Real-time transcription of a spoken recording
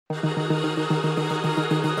The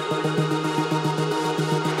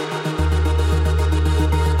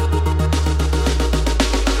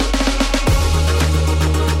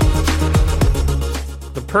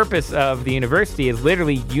purpose of the university is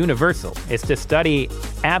literally universal. It's to study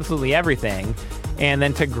absolutely everything and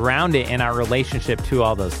then to ground it in our relationship to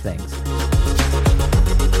all those things.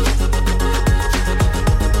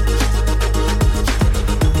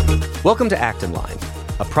 Welcome to Acton Line,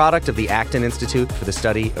 a product of the Acton Institute for the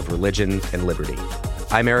Study of Religion and Liberty.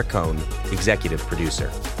 I'm Eric Cohn, executive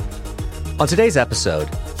producer. On today's episode,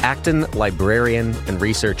 Acton librarian and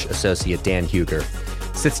research associate Dan Huger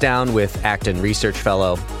sits down with Acton research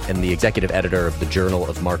fellow and the executive editor of the Journal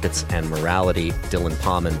of Markets and Morality, Dylan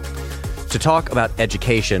Pauman, to talk about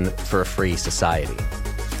education for a free society.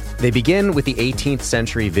 They begin with the 18th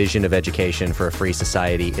century vision of education for a free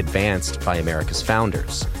society advanced by America's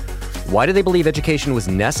founders. Why do they believe education was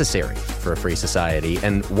necessary for a free society,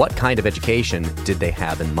 and what kind of education did they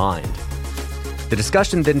have in mind? The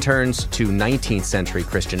discussion then turns to 19th century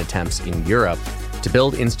Christian attempts in Europe to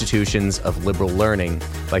build institutions of liberal learning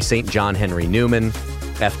by St. John Henry Newman,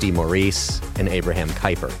 F.D. Maurice, and Abraham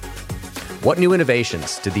Kuyper. What new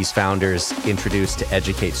innovations did these founders introduce to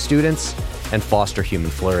educate students and foster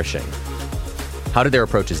human flourishing? How did their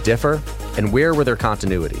approaches differ, and where were their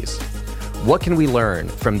continuities? What can we learn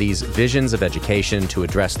from these visions of education to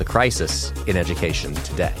address the crisis in education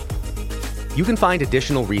today? You can find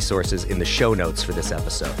additional resources in the show notes for this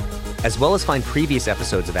episode, as well as find previous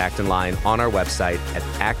episodes of Acton Line on our website at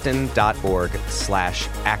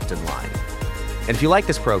acton.org/actonline. And if you like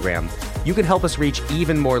this program, you can help us reach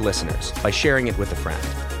even more listeners by sharing it with a friend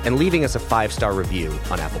and leaving us a 5-star review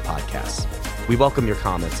on Apple Podcasts. We welcome your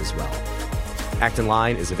comments as well. Acton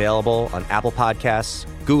Line is available on Apple Podcasts,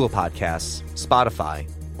 Google Podcasts, Spotify,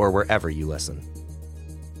 or wherever you listen.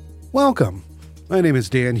 Welcome. My name is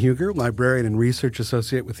Dan Huger, librarian and research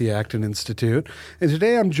associate with the Acton Institute. And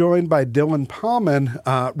today I'm joined by Dylan Pauman,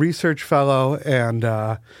 research fellow and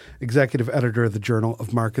executive editor of the Journal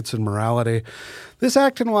of Markets and Morality. This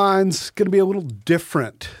Acton Line's going to be a little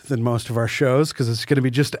different than most of our shows because it's going to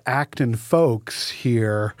be just Acton folks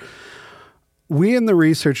here. We in the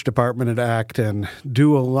research department at Acton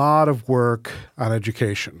do a lot of work on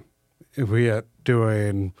education. We are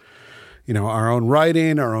doing, our own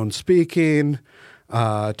writing, our own speaking,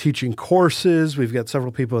 teaching courses. We've got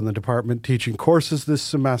several people in the department teaching courses this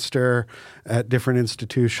semester at different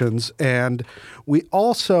institutions. And we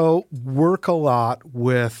also work a lot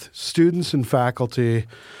with students and faculty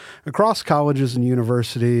across colleges and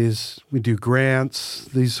universities. We do grants,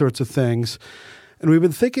 these sorts of things. And we've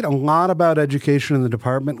been thinking a lot about education in the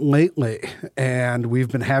department lately, and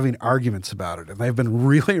we've been having arguments about it. And they've been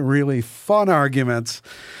really, really fun arguments.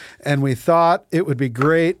 And we thought it would be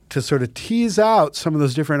great to sort of tease out some of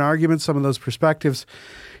those different arguments, some of those perspectives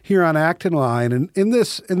here on Acton Line. And in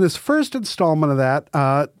this first installment of that,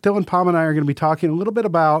 Dylan Pauman and I are going to be talking a little bit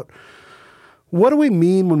about what do we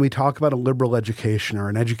mean when we talk about a liberal education or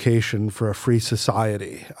an education for a free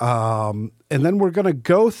society? And then we're going to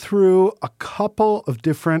go through a couple of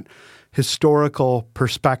different historical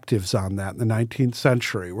perspectives on that in the 19th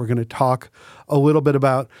century. We're going to talk a little bit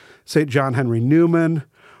about St. John Henry Newman.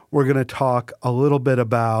 We're going to talk a little bit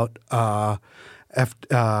about F.D.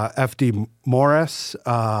 Maurice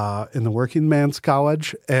in the Working Man's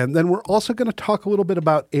College. And then we're also going to talk a little bit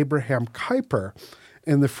about Abraham Kuyper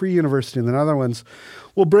in the Free University in the Netherlands.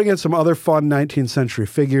 We'll bring in some other fun 19th century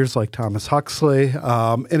figures like Thomas Huxley,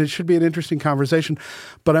 and it should be an interesting conversation.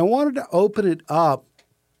 But I wanted to open it up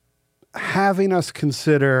having us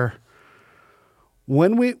consider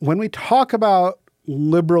when we talk about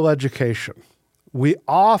liberal education, we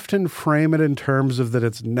often frame it in terms of that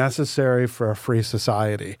it's necessary for a free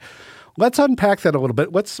society. Let's unpack that a little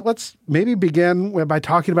bit. Let's maybe begin by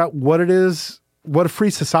talking about what it is, what a free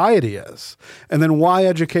society is, and then why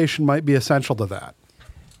education might be essential to that.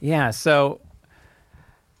 Yeah, so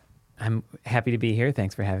I'm happy to be here.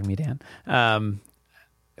 Thanks for having me, Dan.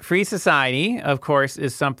 Free society, of course,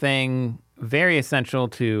 is something very essential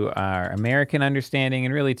to our American understanding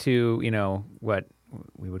and really to, what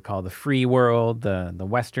we would call the free world, the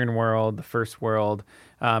Western world, the first world,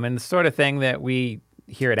 and the sort of thing that we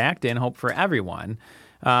here at Acton hope for everyone.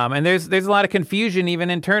 And there's a lot of confusion even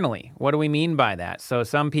internally. What do we mean by that? So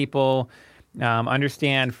some people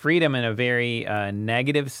understand freedom in a very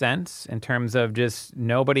negative sense in terms of just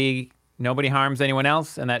nobody harms anyone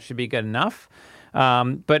else, and that should be good enough.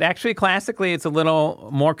 But actually, classically, it's a little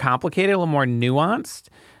more complicated, a little more nuanced.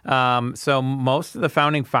 So most of the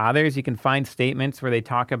founding fathers, you can find statements where they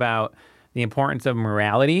talk about the importance of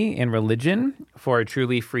morality and religion for a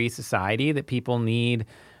truly free society, that people need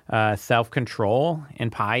self-control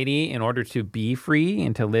and piety in order to be free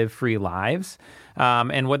and to live free lives.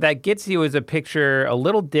 And what that gets you is a picture a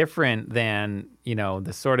little different than,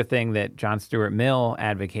 the sort of thing that John Stuart Mill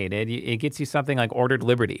advocated. It gets you something like ordered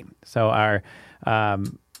liberty. So our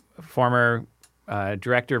former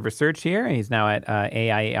director of research here, he's now at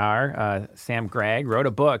AIER, Sam Gregg, wrote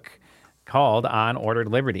a book called On Ordered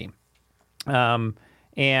Liberty.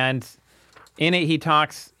 And in it, he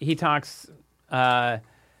talks quite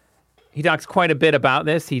a bit about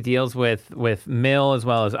this. He deals with Mill as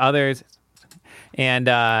well as others.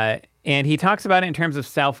 And he talks about it in terms of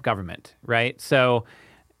self-government, right? So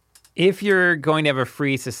if you're going to have a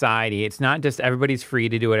free society, it's not just everybody's free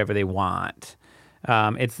to do whatever they want.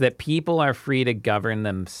 It's that people are free to govern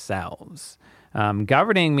themselves.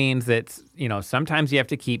 Governing means that, sometimes you have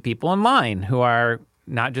to keep people in line who are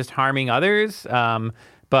not just harming others,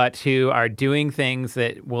 but who are doing things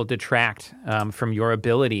that will detract from your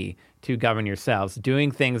ability to govern yourselves,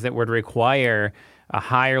 doing things that would require a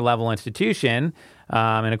higher level institution,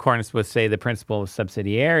 in accordance with, say, the principle of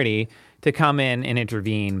subsidiarity, to come in and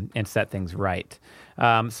intervene and set things right.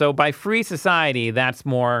 So by free society, that's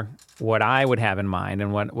more what I would have in mind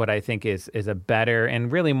and what I think is a better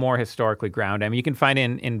and really more historically grounded. I mean, you can find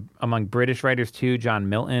in among British writers too. John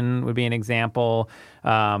Milton would be an example.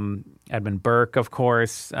 Edmund Burke, of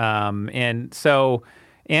course. And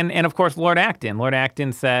of course, Lord Acton. Lord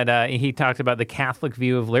Acton said, he talked about the Catholic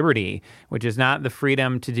view of liberty, which is not the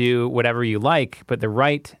freedom to do whatever you like, but the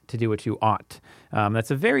right to do what you ought. That's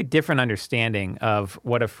a very different understanding of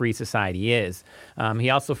what a free society is. He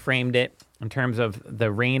also framed it in terms of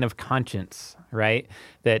the reign of conscience, right?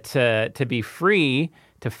 That to be free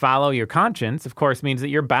to follow your conscience, of course, means that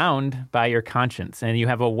you're bound by your conscience and you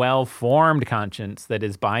have a well-formed conscience that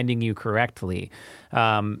is binding you correctly.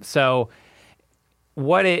 So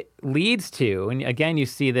what it leads to, and again, you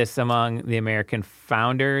see this among the American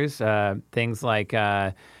founders, things like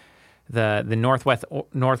the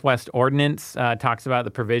Northwest Ordinance talks about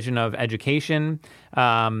the provision of education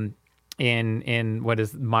in what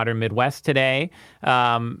is modern Midwest today.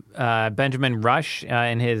 Benjamin Rush,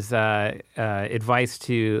 in his advice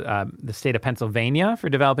to the state of Pennsylvania for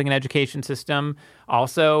developing an education system,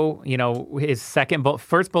 also, his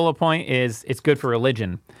first bullet point is it's good for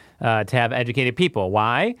religion to have educated people.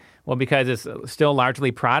 Why? Well, because it's still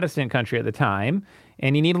largely Protestant country at the time,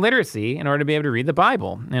 and you need literacy in order to be able to read the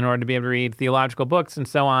Bible, in order to be able to read theological books and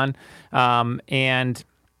so on. And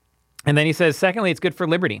then he says, secondly, it's good for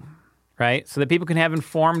liberty, right? So that people can have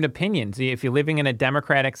informed opinions. If you're living in a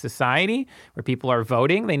democratic society where people are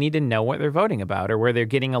voting, they need to know what they're voting about, or where they're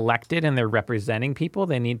getting elected and they're representing people.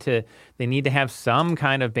 They need to have some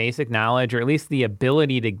kind of basic knowledge, or at least the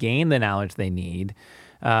ability to gain the knowledge they need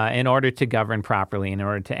in order to govern properly, in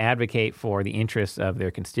order to advocate for the interests of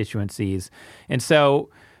their constituencies. And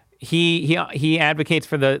so he advocates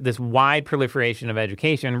for this wide proliferation of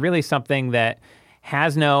education, really something that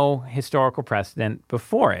has no historical precedent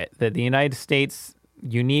before it, that the United States'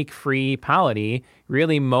 unique free polity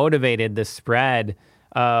really motivated the spread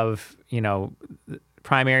of,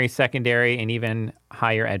 primary, secondary, and even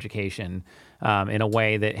higher education in a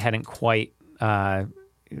way that hadn't quite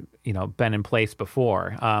been in place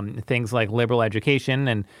before. Things like liberal education,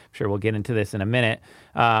 and I'm sure we'll get into this in a minute,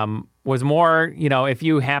 was more, if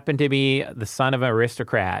you happen to be the son of an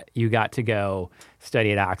aristocrat, you got to go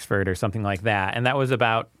study at Oxford or something like that. And that was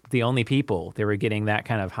about the only people that were getting that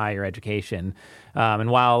kind of higher education. And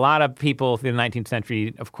while a lot of people through the 19th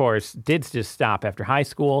century, of course, did just stop after high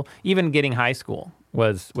school, even getting high school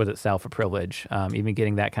was itself a privilege, even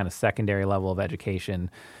getting that kind of secondary level of education.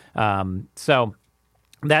 So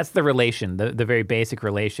that's the relation, the very basic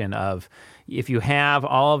relation of, if you have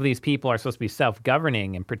all of these people are supposed to be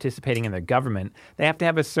self-governing and participating in their government, they have to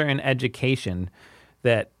have a certain education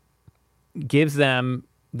that gives them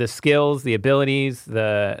the skills, the abilities,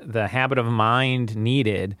 the habit of mind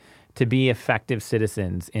needed to be effective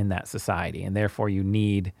citizens in that society. And therefore, you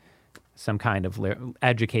need some kind of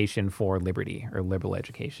education for liberty, or liberal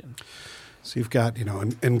education. So you've got,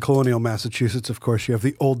 in colonial Massachusetts, of course, you have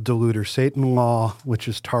the old Deluder Satan law, which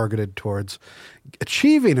is targeted towards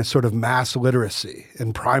achieving a sort of mass literacy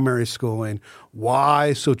in primary schooling.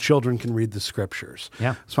 Why? So children can read the scriptures.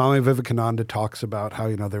 Yeah. Swami Vivekananda talks about how,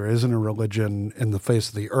 there isn't a religion in the face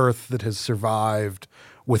of the earth that has survived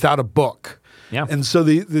without a book. Yeah. And so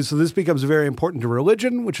this becomes very important to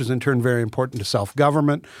religion, which is in turn very important to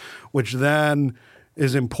self-government, which then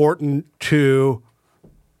is important to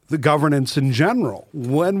the governance in general.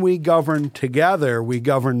 When we govern together, we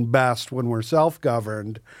govern best when we're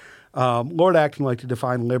self-governed. Lord Acton liked to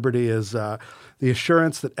define liberty as the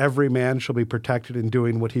assurance that every man shall be protected in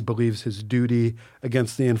doing what he believes his duty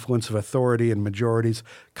against the influence of authority and majorities,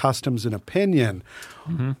 customs, and opinion.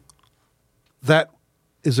 That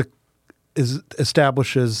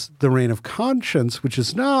establishes the reign of conscience, which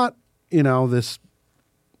is not, this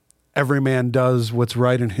every man does what's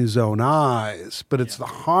right in his own eyes, but it's the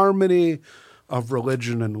harmony of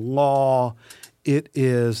religion and law. It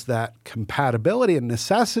is that compatibility and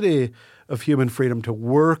necessity of human freedom to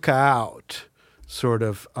work out sort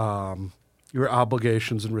of your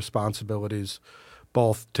obligations and responsibilities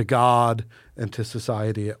both to God and to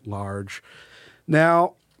society at large.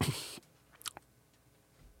 Now,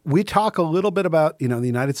 we talk a little bit about, the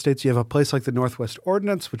United States. You have a place like the Northwest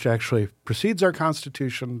Ordinance, which actually precedes our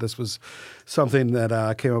Constitution. This was something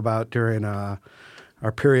that came about during our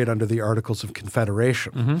period under the Articles of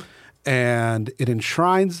Confederation. And it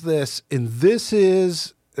enshrines this, and this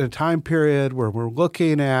is a time period where we're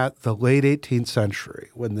looking at the late 18th century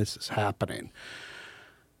when this is happening.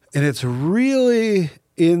 And it's really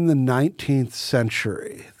in the 19th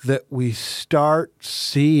century that we start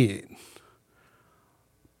seeing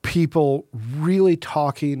people really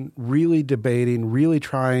talking, really debating, really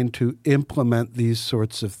trying to implement these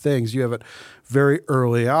sorts of things. You have it very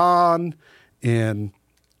early on in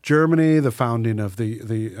Germany, the founding of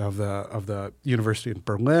the University in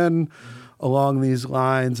Berlin along these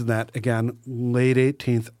lines, and that again, late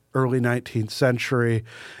 18th, early 19th century.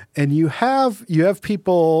 And you have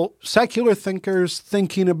people, secular thinkers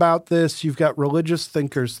thinking about this. You've got religious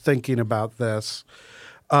thinkers thinking about this.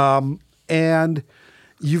 And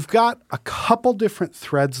you've got a couple different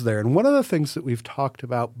threads there. And one of the things that we've talked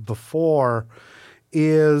about before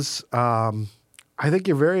is I think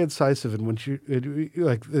you're very incisive in when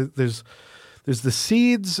there's the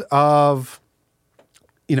seeds of,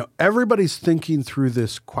 everybody's thinking through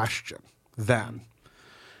this question then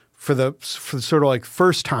for the sort of like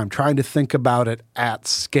first time, trying to think about it at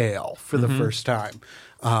scale for the first time.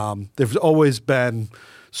 There's always been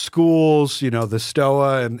schools, the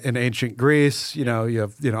Stoa in ancient Greece, you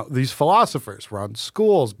have, these philosophers run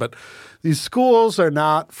schools, but these schools are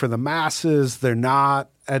not for the masses. They're not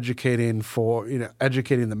educating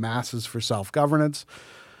the masses for self-governance.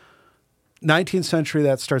 19th century,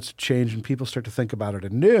 that starts to change and people start to think about it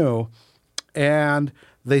anew. And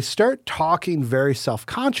they start talking very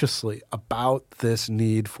self-consciously about this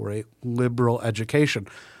need for a liberal education.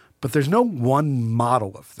 But there's no one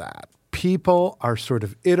model of that. People are sort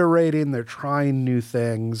of iterating, they're trying new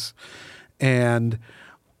things. And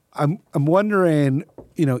I'm wondering,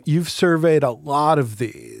 you've surveyed a lot of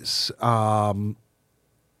these.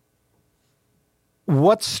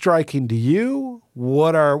 What's striking to you?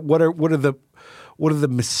 What are the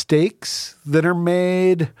mistakes that are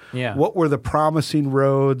made? Yeah. What were the promising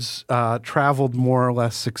roads traveled more or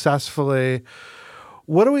less successfully?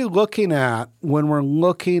 What are we looking at when we're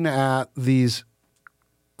looking at these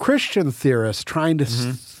Christian theorists trying to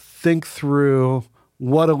think through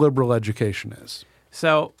what a liberal education is?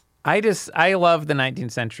 So I love the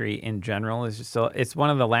 19th century in general. It's one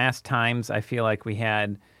of the last times I feel like we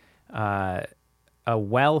had a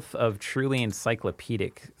wealth of truly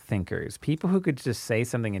encyclopedic thinkers, people who could just say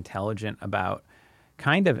something intelligent about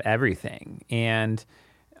kind of everything. And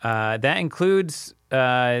that includes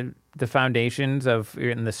the foundations of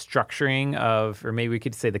and the structuring of, or maybe we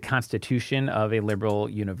could say the constitution of a liberal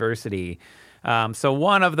university. So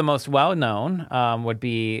one of the most well-known would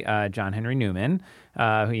be John Henry Newman,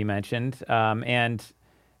 who you mentioned. And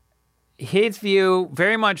his view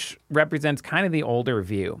very much represents kind of the older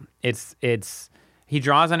view. He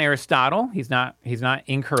draws on Aristotle. He's not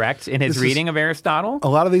incorrect in his reading of Aristotle. A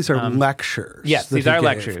lot of these are lectures. Yes, these are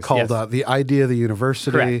lectures. Called The Idea of the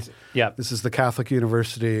University. Correct. Yep. This is the Catholic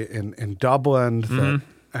University in Dublin that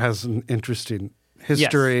has an interesting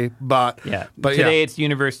history. Yes. But today it's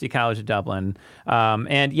University College of Dublin.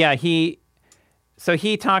 He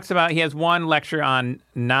talks about, he has one lecture on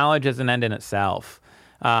knowledge as an end in itself.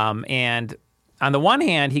 And on the one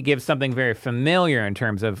hand, he gives something very familiar in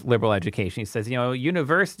terms of liberal education. He says,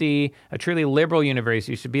 university, a truly liberal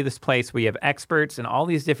university, should be this place where you have experts in all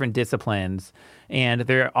these different disciplines, and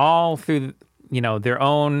they're all through, their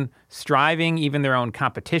own striving, even their own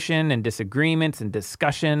competition and disagreements and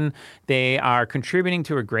discussion. They are contributing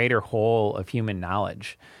to a greater whole of human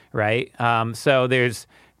knowledge, right? So there's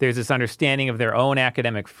this understanding of their own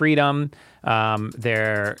academic freedom,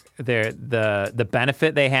 the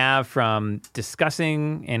benefit they have from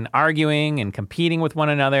discussing and arguing and competing with one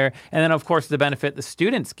another, and then of course the benefit the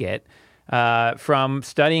students get from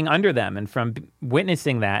studying under them and from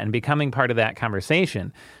witnessing that and becoming part of that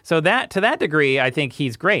conversation. So that to that degree, I think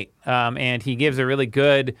he's great, and he gives a really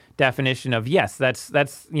good definition of yes, that's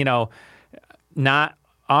not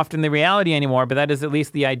often the reality anymore, but that is at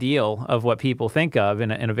least the ideal of what people think of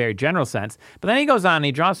in a very general sense. But then he goes on and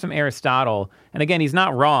he draws from Aristotle, and again, he's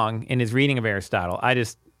not wrong in his reading of Aristotle. I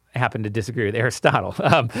just happen to disagree with Aristotle,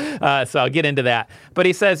 so I'll get into that. But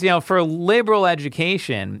he says, for liberal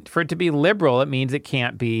education, for it to be liberal, it means it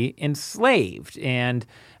can't be enslaved. And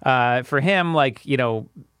for him, liberal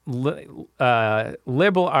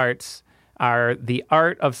arts are the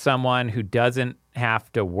art of someone who doesn't have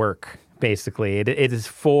to work. Basically, it is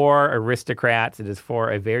for aristocrats. It is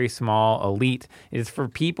for a very small elite. It is for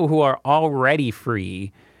people who are already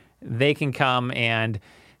free. They can come and,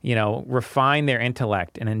 refine their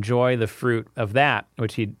intellect and enjoy the fruit of that,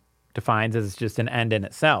 which he defines as just an end in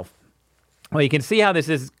itself. Well, you can see how this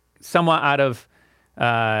is somewhat out of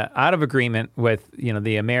agreement with,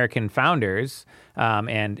 the American founders,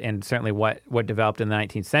 and certainly what developed in the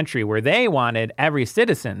 19th century, where they wanted every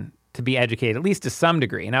citizen to be educated, at least to some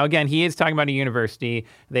degree. Now, again, he is talking about a university.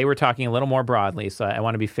 They were talking a little more broadly, so I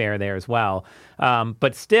want to be fair there as well.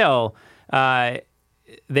 But still,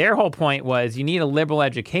 their whole point was you need a liberal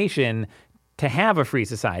education to have a free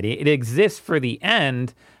society. It exists for the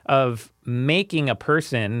end of making a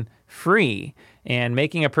person free and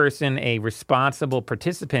making a person a responsible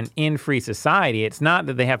participant in free society. It's not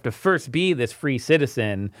that they have to first be this free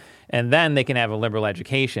citizen and then they can have a liberal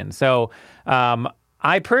education. So,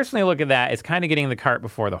 I personally look at that as kind of getting the cart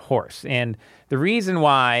before the horse. And the reason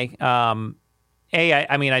why, I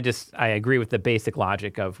agree with the basic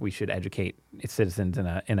logic of we should educate citizens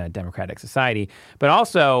in a democratic society. But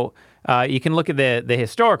also, you can look at the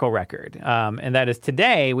historical record. And that is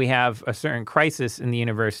today we have a certain crisis in the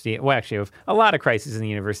university. Well, actually, we have a lot of crises in the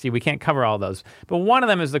university. We can't cover all those. But one of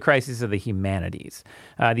them is the crisis of the humanities.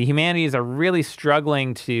 The humanities are really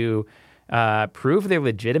struggling to prove their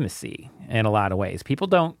legitimacy in a lot of ways. People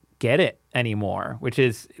don't get it anymore, which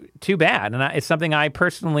is too bad. And it's something I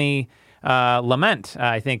personally lament.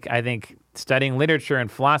 I think studying literature and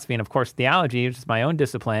philosophy, and of course theology, which is my own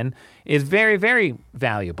discipline, is very, very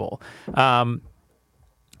valuable.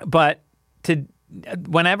 But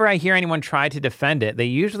whenever I hear anyone try to defend it, they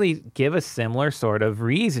usually give a similar sort of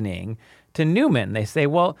reasoning to Newman. They say,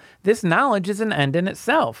 well, this knowledge is an end in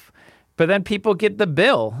itself. But then people get the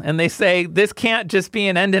bill and they say, this can't just be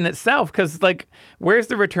an end in itself because, where's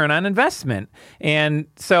the return on investment? And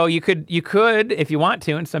so you could, if you want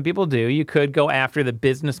to, and some people do, you could go after the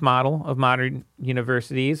business model of modern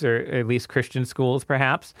universities or at least Christian schools,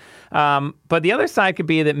 perhaps. But the other side could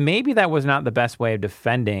be that maybe that was not the best way of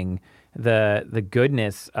defending the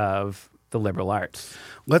goodness of the liberal arts.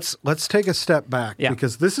 Let's take a step back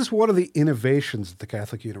because this is one of the innovations at the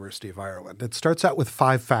Catholic University of Ireland. It starts out with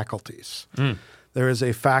 5 faculties. There is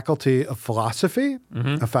a faculty of philosophy,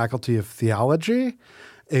 a faculty of theology,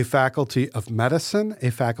 a faculty of medicine,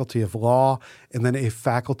 a faculty of law, and then a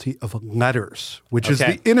faculty of letters, which is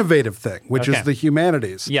the innovative thing, which is the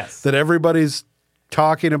humanities that everybody's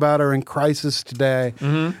talking about are in crisis today,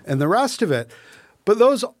 and the rest of it. But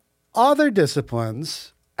those other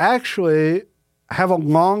disciplines actually have a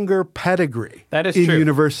longer pedigree in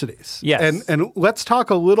universities. Yes. And let's talk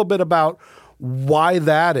a little bit about why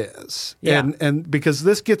that is. And because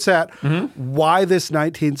this gets at why this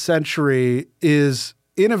 19th century is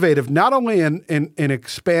innovative, not only in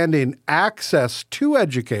expanding access to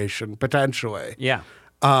education, potentially,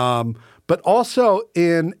 but also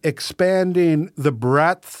in expanding the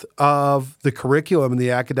breadth of the curriculum and the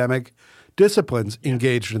academic disciplines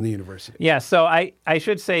engaged in the university. Yeah, so I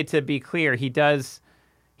should say, to be clear, he talks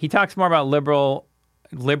more about liberal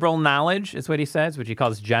knowledge is what he says, which he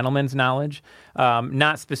calls gentleman's knowledge,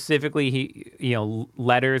 not specifically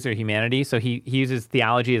letters or humanities. So he uses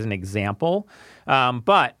theology as an example.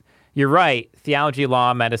 But you're right, theology,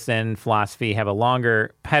 law, medicine, philosophy have a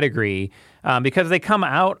longer pedigree because they come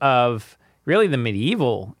out of really the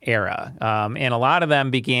medieval era. And a lot of them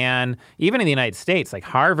began, even in the United States, like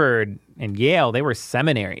Harvard and Yale, they were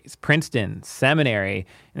seminaries, Princeton, seminary,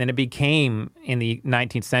 and then it became, in the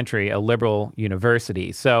 19th century, a liberal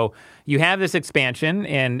university. So you have this expansion,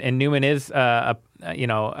 and Newman is a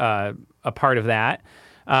part of that.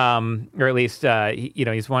 Or at least,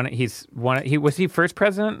 was he first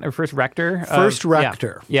president or first rector? First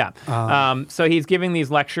rector. Yeah. So he's giving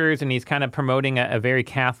these lectures and he's kind of promoting a very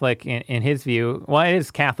Catholic, in his view. Well, it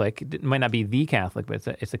is Catholic. It might not be the Catholic, but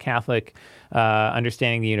it's a Catholic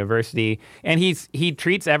understanding the university. And he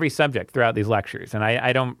treats every subject throughout these lectures. And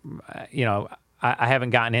I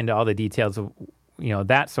haven't gotten into all the details of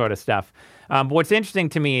that sort of stuff. But what's interesting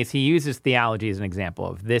to me is he uses theology as an example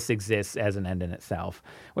of this exists as an end in itself,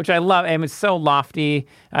 which I love. And it's so lofty.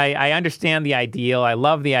 I understand the ideal. I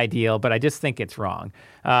love the ideal, but I just think it's wrong.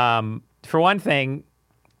 For one thing,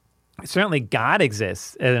 certainly God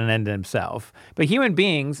exists as an end in himself, but human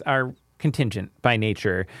beings are contingent by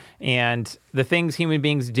nature, and the things human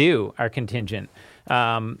beings do are contingent.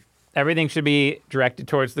 Everything should be directed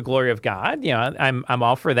towards the glory of God. I'm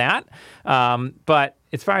all for that. But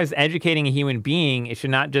as far as educating a human being, it should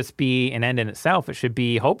not just be an end in itself. It should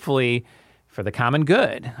be hopefully for the common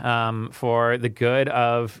good, for the good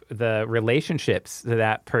of the relationships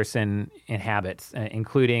that person inhabits,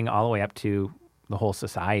 including all the way up to the whole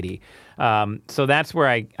society. So that's where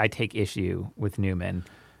I take issue with Newman.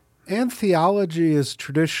 And theology is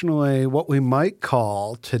traditionally what we might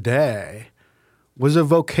call today was a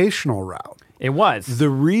vocational route. It was. The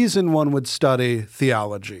reason one would study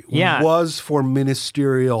theology was for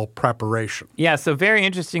ministerial preparation. Yeah, so very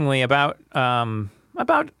interestingly, about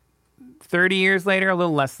 30 years later, a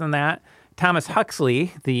little less than that, Thomas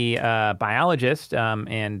Huxley, the biologist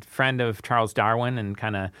and friend of Charles Darwin and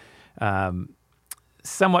kind of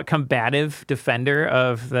somewhat combative defender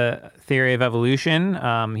of the theory of evolution.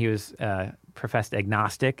 He was professed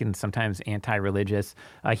agnostic and sometimes anti-religious.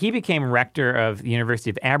 He became rector of the University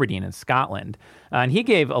of Aberdeen in Scotland, and he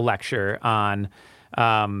gave a lecture on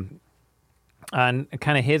kind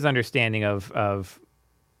of his understanding of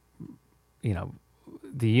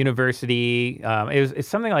the university. It's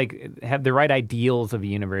something like have the right ideals of a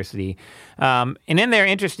university. And in there,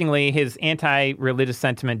 interestingly, his anti-religious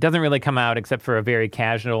sentiment doesn't really come out except for a very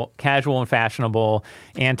casual and fashionable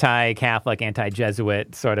anti-Catholic,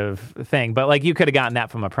 anti-Jesuit sort of thing. But you could have gotten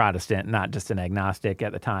that from a Protestant, not just an agnostic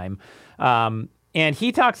at the time. And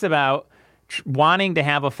he talks about wanting to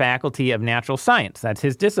have a faculty of natural science. That's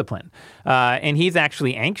his discipline. And he's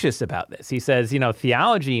actually anxious about this. He says,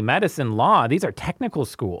 theology, medicine, law, these are technical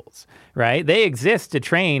schools, right? They exist to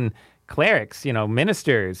train clerics,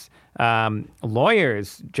 ministers,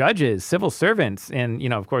 lawyers, judges, civil servants, and,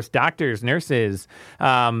 of course, doctors, nurses.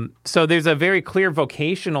 So there's a very clear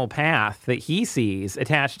vocational path that he sees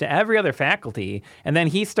attached to every other faculty. And then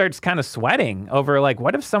he starts kind of sweating over,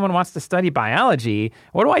 what if someone wants to study biology?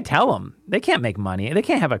 What do I tell them? They can't make money. They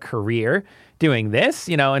can't have a career doing this,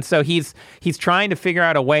 And so he's trying to figure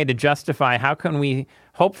out a way to justify how can we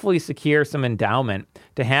hopefully secure some endowment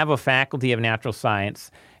to have a faculty of natural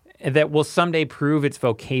science that will someday prove its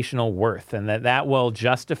vocational worth and that will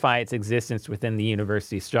justify its existence within the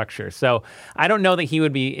university structure. So I don't know that he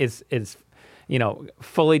would be as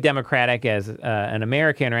fully democratic as an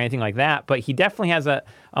American or anything like that, but he definitely has a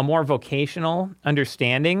more vocational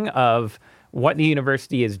understanding of what the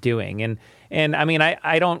university is doing. And I mean,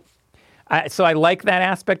 so I like that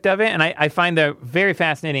aspect of it, and I find the very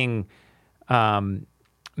fascinating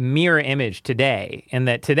mirror image today, in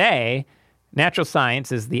that today, natural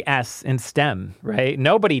science is the S in STEM, right?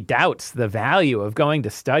 Nobody doubts the value of going to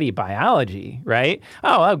study biology, right?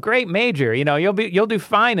 Oh, great major, you'll do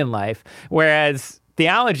fine in life. Whereas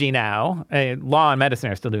theology now, law and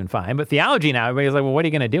medicine are still doing fine, but theology now, everybody's like, well, what are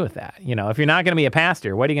you going to do with that? If you're not going to be a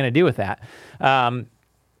pastor, what are you going to do with that?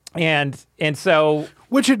 And so,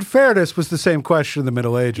 which in fairness was the same question in the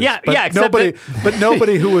Middle Ages. But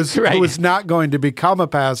nobody who was right. who was not going to become a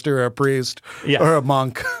pastor or a priest or a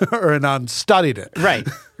monk or a nun studied it.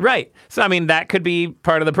 Right. So I mean, that could be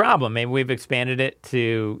part of the problem. Maybe we've expanded it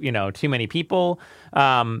to too many people.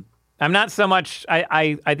 I'm not so much.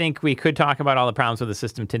 I think we could talk about all the problems with the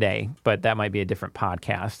system today, but that might be a different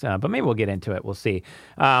podcast. But maybe we'll get into it. We'll see.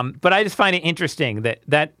 But I just find it interesting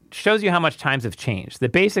that shows you how much times have changed.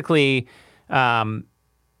 That basically,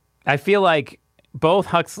 I feel like both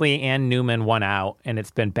Huxley and Newman won out, and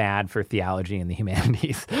it's been bad for theology and the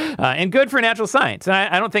humanities, and good for natural science. And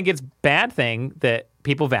I don't think it's a bad thing that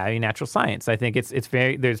people value natural science. I think it's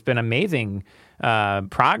very. There's been amazing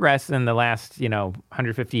progress in the last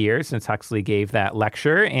 150 years since Huxley gave that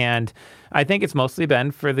lecture, and I think it's mostly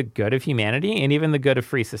been for the good of humanity and even the good of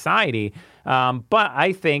free society. But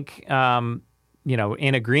I think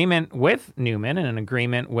in agreement with Newman and in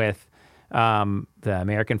agreement with the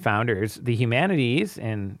American founders, the humanities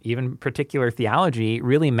and even particular theology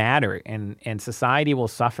really matter, and society will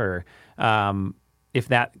suffer if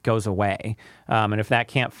that goes away, and if that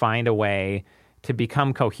can't find a way to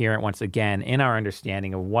become coherent once again in our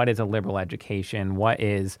understanding of what is a liberal education, what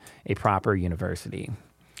is a proper university.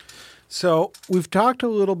 So we've talked a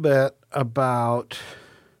little bit about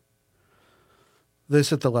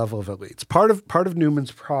this at the level of elites. Part of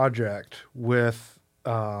Newman's project with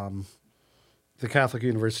the Catholic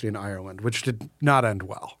University in Ireland, which did not end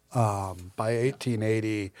well. By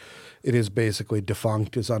 1880, it is basically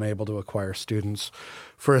defunct, is unable to acquire students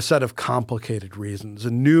for a set of complicated reasons.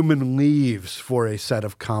 And Newman leaves for a set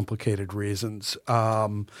of complicated reasons.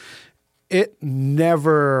 He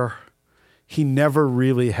never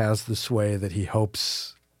really has the sway that he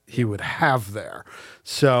hopes he would have there.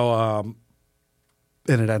 So,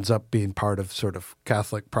 and it ends up being part of sort of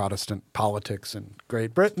Catholic Protestant politics in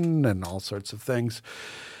Great Britain and all sorts of things.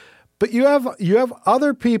 But you have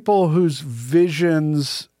other people whose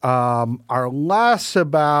visions are less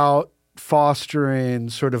about fostering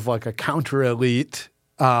sort of like a counter elite,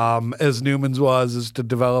 as Newman's was, is to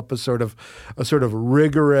develop a sort of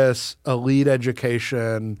rigorous elite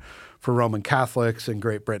education for Roman Catholics in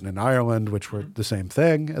Great Britain and Ireland, which were the same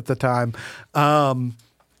thing at the time.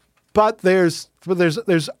 But there's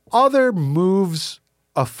other moves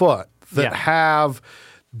afoot that have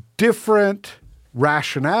different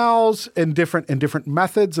rationales and different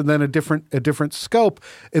methods, and then a different scope.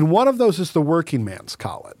 And one of those is the Working Man's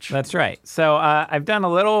College. That's right. So I've done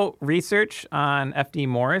a little research on F.D.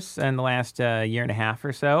 Morris in the last year and a half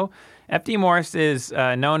or so. F.D. Morris is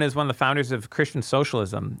known as one of the founders of Christian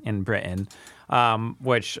socialism in Britain,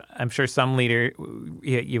 which I'm sure some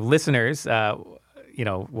you listeners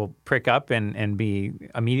will prick up and be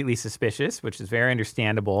immediately suspicious, which is very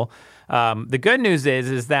understandable. The good news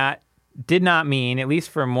is that did not mean, at least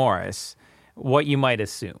for Morris, what you might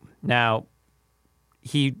assume. Now,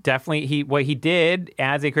 what he did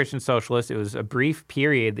as a Christian socialist, it was a brief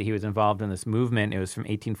period that he was involved in this movement. It was from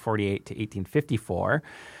 1848 to 1854.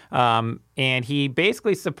 And he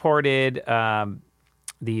basically supported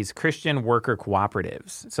these Christian worker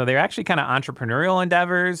cooperatives. So they're actually kind of entrepreneurial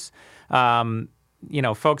endeavors,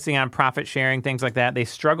 focusing on profit sharing, things like that. They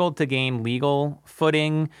struggled to gain legal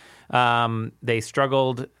footing. They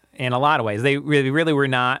struggled in a lot of ways. They really were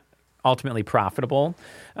not ultimately profitable.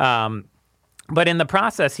 But in the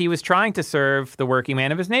process, he was trying to serve the working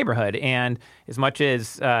man of his neighborhood. And as much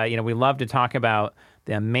as, we love to talk about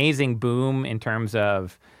the amazing boom in terms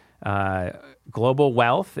of global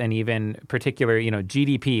wealth and even particular,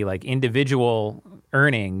 GDP, like individual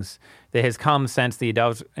earnings that has come since the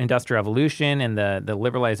Industrial Revolution and the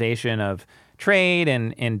liberalization of trade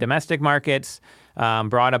and in domestic markets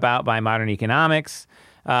brought about by modern economics.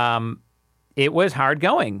 It was hard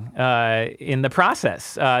going in the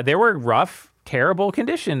process. There were rough, terrible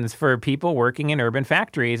conditions for people working in urban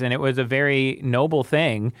factories, and it was a very noble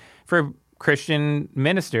thing for Christian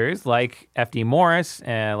ministers like F.D. Morris,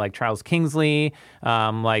 like Charles Kingsley,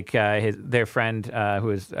 their friend who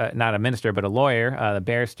was not a minister but a lawyer, the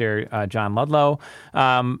barrister John Ludlow.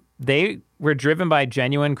 They were driven by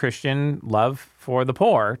genuine Christian love for the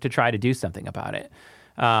poor to try to do something about it.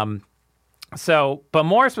 But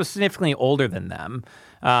Morris was significantly older than them,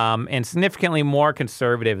 and significantly more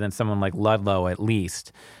conservative than someone like Ludlow, at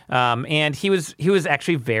least. And he was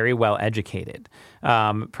actually very well educated,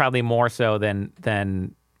 probably more so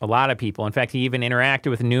than a lot of people. In fact, he even interacted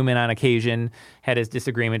with Newman on occasion, had his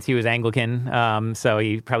disagreements. He was Anglican, so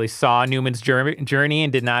he probably saw Newman's journey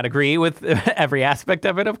and did not agree with every aspect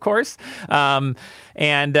of it, of course. But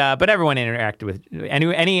everyone interacted with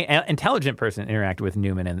any intelligent person interacted with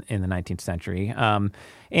Newman in the 19th century.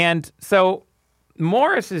 And so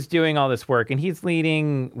Morris is doing all this work, and he's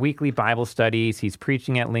leading weekly Bible studies. He's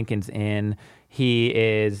preaching at Lincoln's Inn. He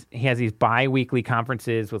has these bi-weekly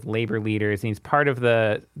conferences with labor leaders. And he's part of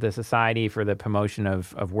the Society for the Promotion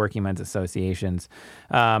of Working Men's Associations,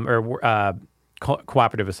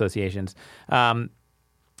 cooperative associations. But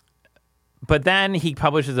then he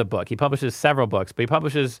publishes a book. He publishes several books, but he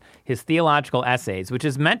publishes his theological essays, which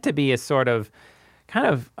is meant to be a sort of kind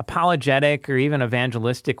of apologetic or even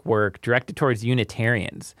evangelistic work directed towards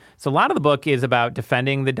Unitarians. So a lot of the book is about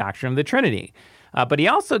defending the doctrine of the Trinity. But he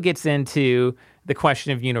also gets into the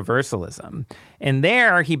question of universalism. And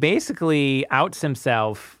there he basically outs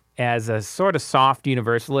himself as a sort of soft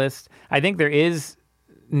universalist. I think there is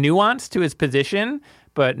nuance to his position,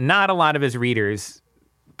 but not a lot of his readers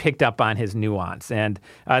picked up on his nuance. And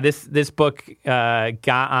this book got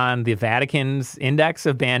on the Vatican's index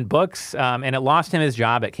of banned books, and it lost him his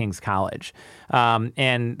job at King's College.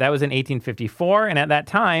 And that was in 1854. And at that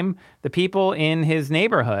time, the people in his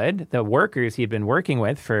neighborhood, the workers he'd been working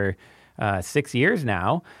with for 6 years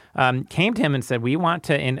now, came to him and said, we want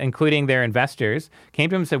to, including their investors, came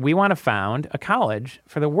to him and said, we want to found a college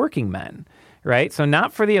for the working men. Right? So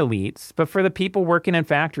not for the elites, but for the people working in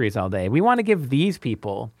factories all day. We want to give these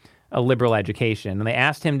people a liberal education. And they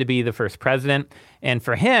asked him to be the first president. And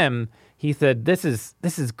for him, he said, this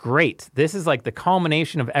is great. This is like the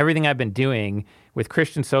culmination of everything I've been doing. with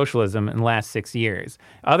Christian socialism in the last 6 years.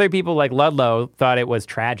 Other people like Ludlow thought it was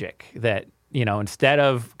tragic that, instead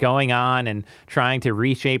of going on and trying to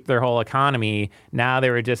reshape their whole economy, now they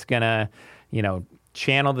were just going to,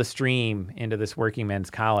 channel the stream into this working men's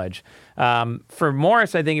college. For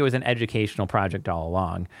Morris, I think it was an educational project all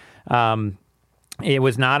along. It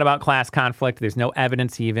was not about class conflict. There's no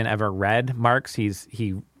evidence he even ever read Marx.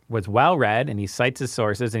 He was well read, and he cites his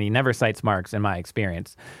sources, and he never cites Marx in my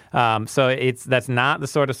experience. So that's not the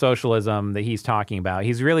sort of socialism that he's talking about.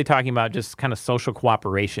 He's really talking about just kind of social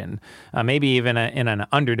cooperation, maybe even in an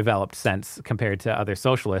underdeveloped sense compared to other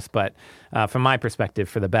socialists, but from my perspective,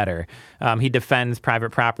 for the better. He defends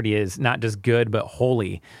private property as not just good, but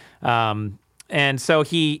holy. And so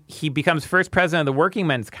he becomes first president of the Working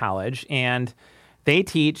Men's College, and they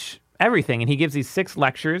teach everything. And he gives these 6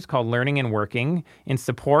 lectures called Learning and Working in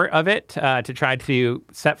support of it to try to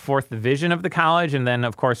set forth the vision of the college and then,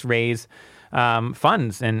 of course, raise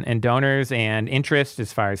funds and donors and interest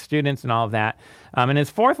as far as students and all of that. In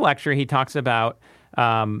his 4th lecture, he talks about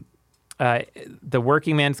the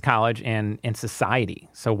Working Men's College and society.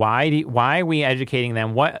 So why are we educating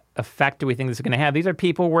them? What effect do we think this is going to have? These are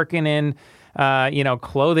people working in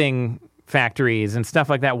clothing factories and stuff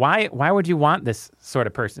like that. Why would you want this sort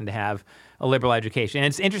of person to have a liberal education? And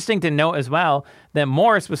it's interesting to note as well that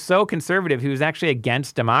Morris was so conservative, he was actually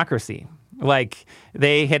against democracy. Like,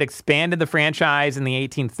 they had expanded the franchise in the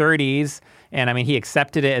 1830s, and I mean, he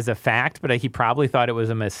accepted it as a fact, but he probably thought it was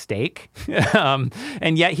a mistake.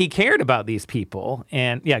 And yet he cared about these people.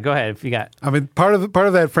 And yeah, go ahead if you got. I mean, part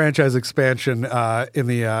of that franchise expansion in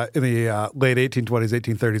the late 1820s,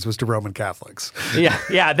 1830s was to Roman Catholics.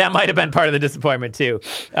 Yeah, that might have been part of the disappointment too.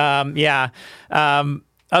 Although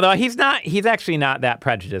he's actually not that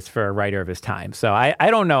prejudiced for a writer of his time. So I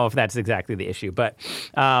don't know if that's exactly the issue, but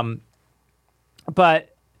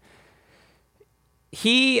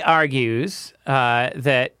he argues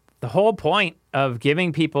that the whole point of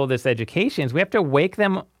giving people this education is we have to wake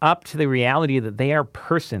them up to the reality that they are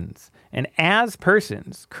persons. And as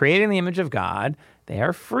persons, created in the image of God, they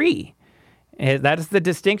are free. That is the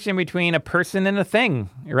distinction between a person and a thing,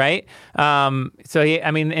 right? So,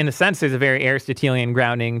 in a sense, there's a very Aristotelian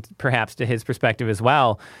grounding, perhaps, to his perspective as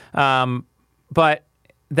well. But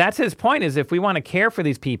that's his point, is if we want to care for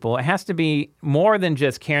these people, it has to be more than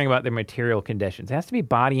just caring about their material conditions. It has to be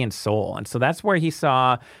body and soul. And so that's where he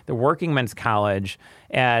saw the Working Men's College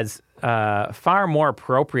as a far more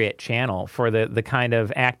appropriate channel for the kind of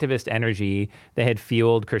activist energy that had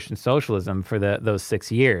fueled Christian socialism for those 6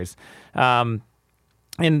 years. And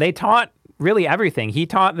they taught really everything. He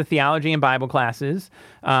taught the theology and Bible classes,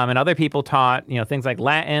 and other people taught things like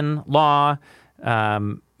Latin, law,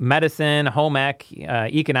 medicine, home ec,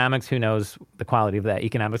 economics. Who knows the quality of that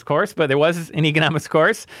economics course? But there was an economics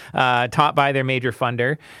course taught by their major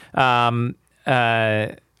funder.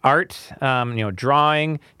 Art,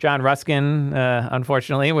 drawing. John Ruskin,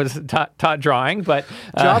 unfortunately, was taught drawing, but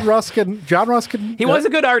John Ruskin. He was a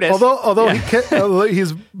good artist, although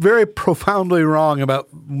he's very profoundly wrong about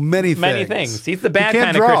many things. He's the bad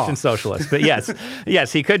kind of Christian socialist, but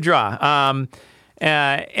yes, he could draw.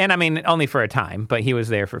 And I mean, only for a time, but he was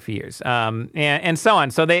there for a few years, and so on.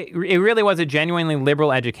 So it really was a genuinely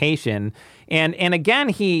liberal education. And again,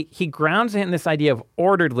 he grounds it in this idea of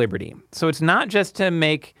ordered liberty. So it's not just to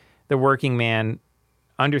make the working man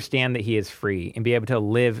understand that he is free and be able to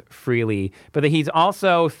live freely, but that he's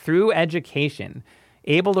also, through education,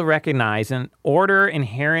 able to recognize an order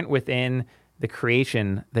inherent within the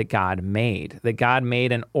creation that God made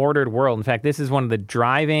an ordered world. In fact, this is one of the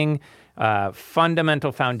driving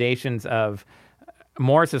fundamental foundations of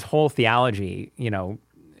Morris's whole theology,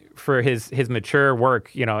 for his mature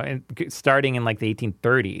work, starting in like the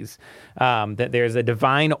 1830s, that there's a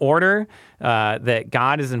divine order, that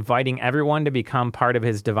God is inviting everyone to become part of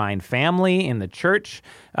his divine family in the church,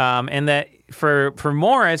 and that for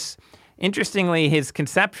Morris, interestingly, his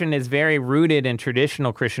conception is very rooted in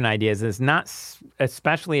traditional Christian ideas. It's not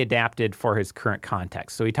especially adapted for his current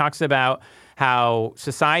context. So he talks about how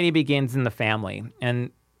society begins in the family,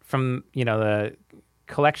 and from the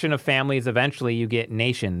collection of families, eventually you get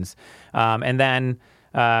nations, and then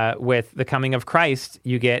with the coming of Christ,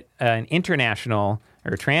 you get an international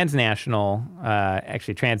or transnational.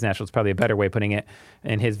 Actually, transnational is probably a better way of putting it,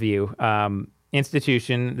 in his view.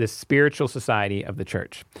 Institution, the spiritual society of the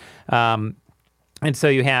church. And so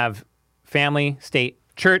you have family, state,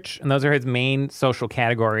 church, and those are his main social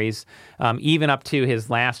categories, even up to his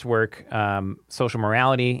last work, Social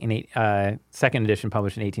Morality, in second edition,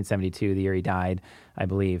 published in 1872, the year he died, I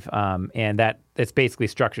believe. And it's basically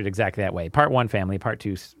structured exactly that way. Part 1, family. Part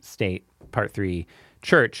 2, state. Part 3,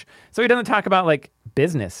 church. So he doesn't talk about like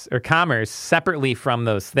business or commerce separately from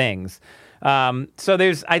those things. So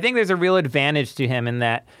I think there's a real advantage to him in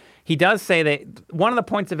that he does say that one of the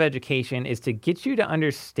points of education is to get you to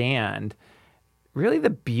understand really the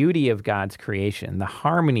beauty of God's creation, the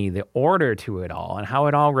harmony, the order to it all, and how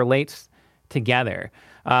it all relates together.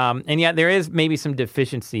 And yet there is maybe some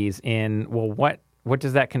deficiencies in, well, what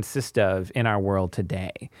does that consist of in our world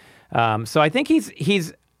today? So I think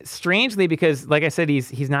he's strangely, because like I said,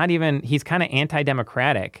 he's kind of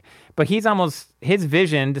anti-democratic, but his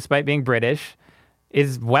vision, despite being British,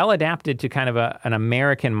 is well adapted to kind of an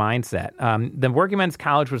American mindset. The Working Men's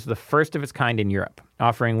College was the first of its kind in Europe,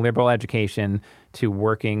 offering liberal education to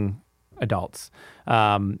working adults.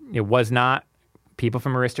 It was not people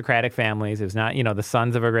from aristocratic families. It was not, the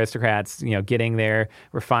sons of aristocrats, getting their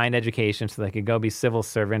refined education so they could go be civil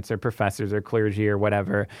servants or professors or clergy or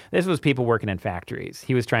whatever. This was people working in factories.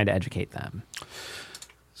 He was trying to educate them.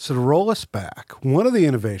 So to roll us back, one of the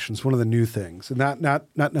innovations, one of the new things, and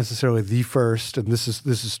not necessarily the first, and this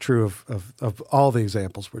is true of all the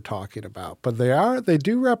examples we're talking about, but they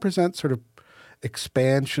do represent sort of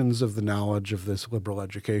expansions of the knowledge of this liberal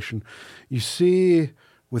education. You see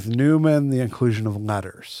with Newman the inclusion of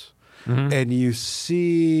letters, and you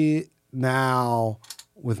see now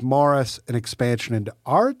with Morris an expansion into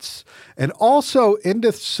arts and also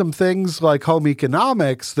into some things like home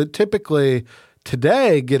economics that typically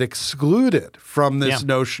today get excluded from this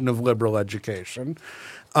notion of liberal education.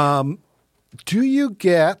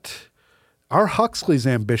 Are Huxley's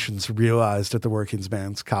ambitions realized at the Working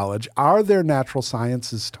Men's College? Are there natural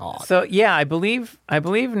sciences taught? So yeah, I believe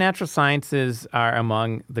natural sciences are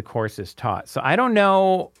among the courses taught. So I don't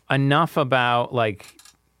know enough about like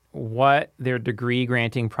what their degree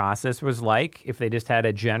granting process was like, if they just had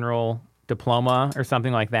a general diploma or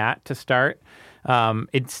something like that to start.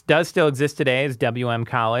 It does still exist today as WM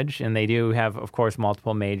College, and they do have, of course,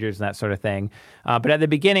 multiple majors and that sort of thing. But at the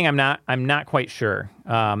beginning, I'm not quite sure.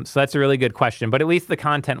 So that's a really good question. But at least the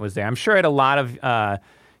content was there. I'm sure at a lot of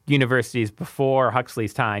universities before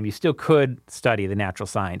Huxley's time, you still could study the natural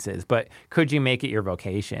sciences, but could you make it your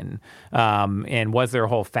vocation? And was there a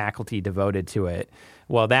whole faculty devoted to it?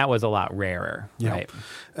 Well, that was a lot rarer, right?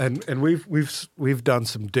 And we've done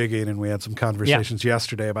some digging, and we had some conversations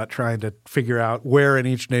yesterday about trying to figure out where in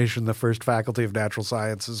each nation the first faculty of natural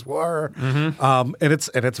sciences were. And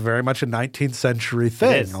it's very much a 19th century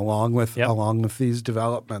thing, along with these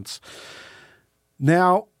developments.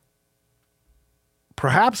 Now,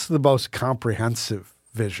 perhaps the most comprehensive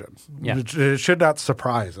vision. It should not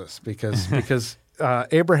surprise us because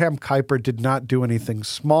Abraham Kuyper did not do anything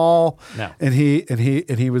small, and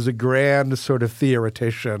he was a grand sort of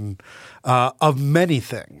theoretician of many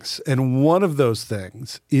things, and one of those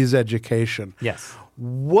things is education. Yes.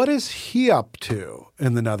 What is he up to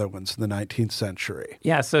in the Netherlands in the 19th century?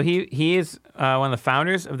 Yeah, so he is one of the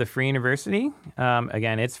founders of the Free University.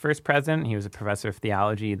 Again, its first president. He was a professor of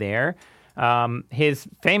theology there. His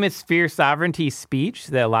famous Sphere Sovereignty speech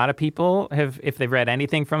that a lot of people have, if they've read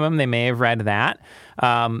anything from him, they may have read that.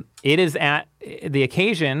 It is at the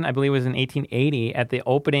occasion, I believe it was in 1880, at the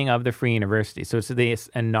opening of the Free University. So it's this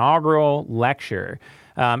inaugural lecture.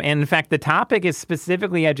 And in fact, the topic is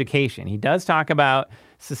specifically education. He does talk about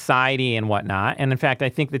society and whatnot. And in fact, I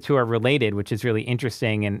think the two are related, which is really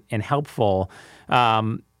interesting and helpful,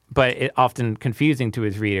 but often confusing to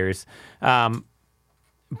his readers.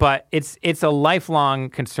 But it's a lifelong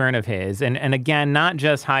concern of his, and again, not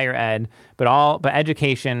just higher ed, but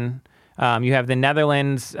education. You have the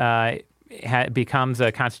Netherlands becomes a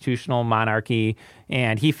constitutional monarchy,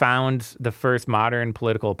 and he founds the first modern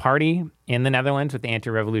political party in the Netherlands with the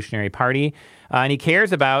Anti-Revolutionary Party, and he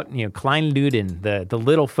cares about Kleinluden, the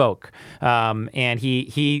little folk, and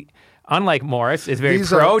he. Unlike Morris, is very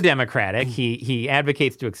pro-democratic. He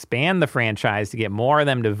advocates to expand the franchise to get more of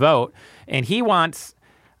them to vote, and he wants.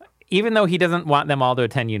 Even though he doesn't want them all to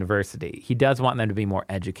attend university, he does want them to be more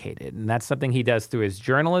educated. And that's something he does through his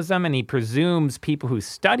journalism, and he presumes people who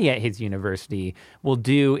study at his university will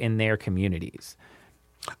do in their communities.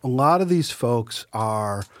 A lot of these folks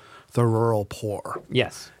are the rural poor.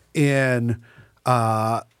 Yes. In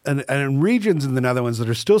regions in the Netherlands that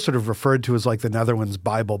are still sort of referred to as like the Netherlands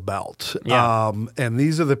Bible Belt. Yeah. And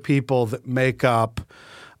these are the people that make up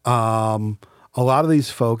a lot of these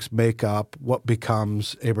folks make up what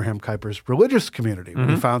becomes Abraham Kuyper's religious community.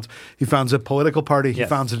 He founds a political party, he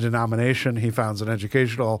founds a denomination, he founds an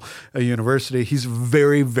educational university. He's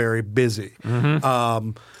very, very busy.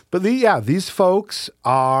 But these folks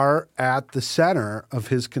are at the center of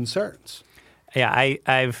his concerns. Yeah,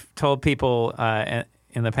 I've told people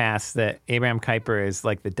in the past that Abraham Kuyper is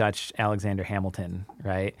like the Dutch Alexander Hamilton,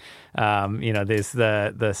 right? There's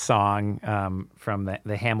the song from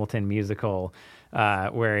the Hamilton musical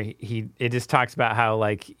where it just talks about how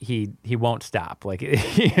like he won't stop. Like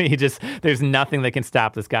there's nothing that can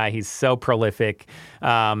stop this guy. He's so prolific,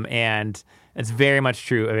 and it's very much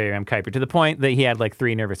true of Abraham Kuyper, to the point that he had like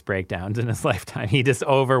 3 nervous breakdowns in his lifetime. He just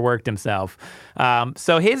overworked himself.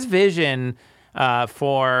 So his vision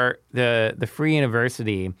for the Free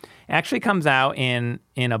University actually comes out in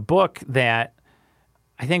a book that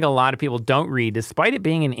I think a lot of people don't read, despite it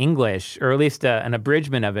being in English, or at least an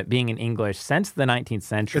abridgment of it being in English since the 19th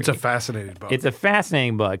century. It's a fascinating book. It's a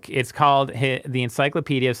fascinating book. It's called The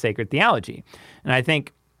Encyclopedia of Sacred Theology. And I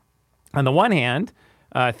think, on the one hand,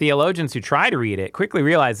 theologians who try to read it quickly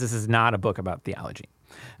realize this is not a book about theology.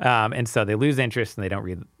 And so they lose interest and they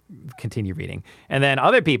don't continue reading. And then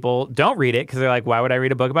other people don't read it because they're like, why would I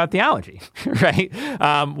read a book about theology? Right?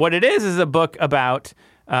 What it is a book about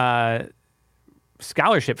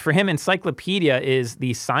scholarship. For him, encyclopedia is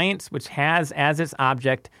the science which has as its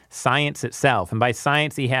object science itself. And by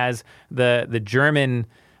science, he has the German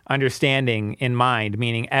understanding in mind,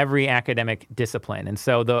 meaning every academic discipline. And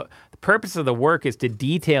so the purpose of the work is to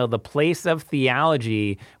detail the place of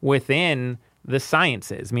theology within the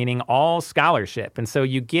sciences, meaning all scholarship. And so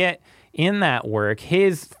you get in that work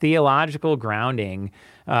his theological grounding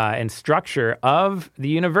and structure of the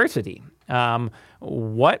university.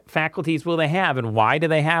 What faculties will they have, and why do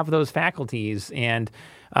they have those faculties, and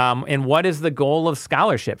what is the goal of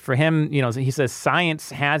scholarship? For him, he says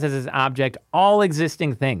science has as its object all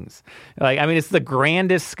existing things. It's the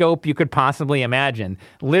grandest scope you could possibly imagine.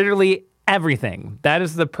 Literally everything. That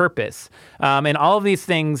is the purpose. And all of these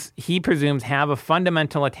things, he presumes, have a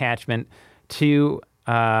fundamental attachment to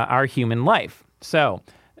our human life. So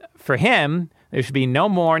for him, there should be no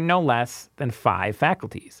more, no less than 5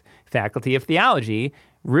 faculties. Faculty of theology,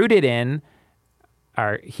 rooted in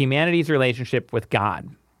our humanity's relationship with God.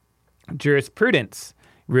 Jurisprudence,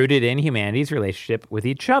 rooted in humanity's relationship with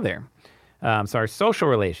each other. So our social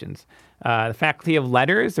relations. The faculty of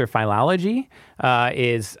letters, or philology,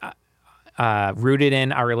 is rooted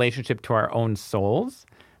in our relationship to our own souls.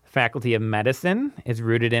 The faculty of medicine is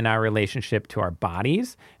rooted in our relationship to our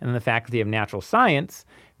bodies. And then the faculty of natural science,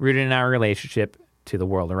 rooted in our relationship to the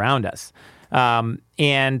world around us.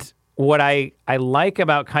 And what I like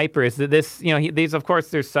about Kuyper is that these, of course,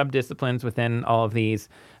 there's subdisciplines within all of these,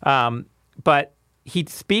 but he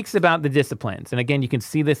speaks about the disciplines. And again, you can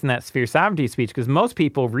see this in that sphere sovereignty speech, because most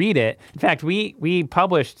people read it. In fact, we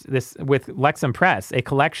published this with Lexham Press, a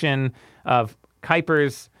collection of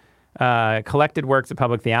Kuyper's collected works of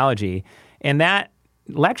public theology. And that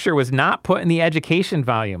lecture was not put in the education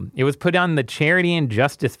volume. It was put on the charity and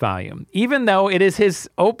justice volume, even though it is his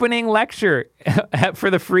opening lecture for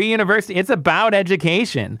the Free University. It's about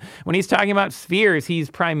education. When he's talking about spheres, he's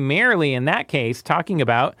primarily, in that case, talking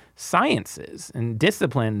about sciences and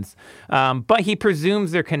disciplines, but he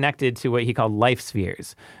presumes they're connected to what he called life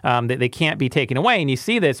spheres, that they can't be taken away. And you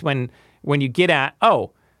see this when you get at,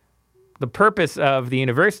 the purpose of the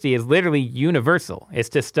university is literally universal. It's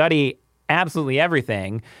to study absolutely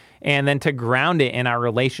everything, and then to ground it in our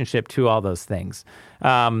relationship to all those things.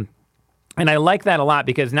 And I like that a lot,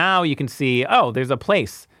 because now you can see, there's a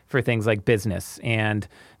place for things like business, and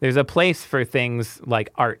there's a place for things like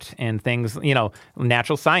art and things,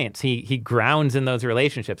 natural science. He grounds in those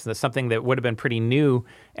relationships. That's something that would have been pretty new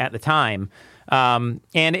at the time. And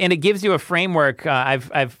it gives you a framework.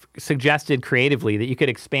 I've suggested creatively that you could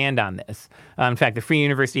expand on this. In fact, the Free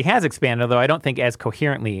University has expanded, although I don't think as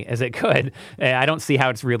coherently as it could. I don't see how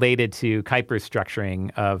it's related to Kuyper's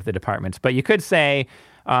structuring of the departments. But you could say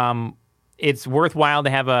it's worthwhile to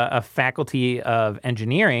have a faculty of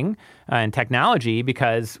engineering and technology,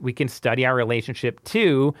 because we can study our relationship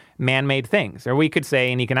to man-made things. Or we could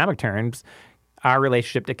say, in economic terms, our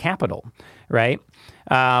relationship to capital, right?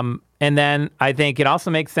 And then I think it also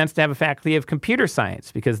makes sense to have a faculty of computer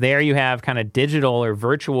science, because there you have kind of digital or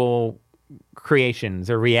virtual creations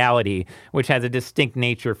or reality, which has a distinct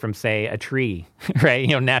nature from, say, a tree, right?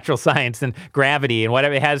 Natural science and gravity and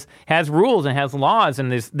whatever. It has rules and has laws,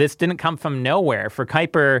 and this didn't come from nowhere. For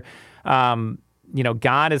Kuyper,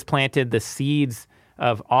 God has planted the seeds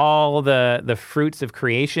of all the fruits of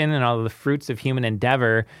creation and all the fruits of human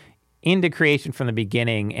endeavor into creation from the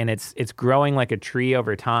beginning, and it's growing like a tree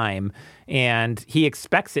over time, and he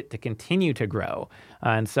expects it to continue to grow.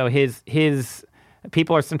 And so his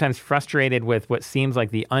people are sometimes frustrated with what seems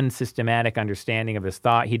like the unsystematic understanding of his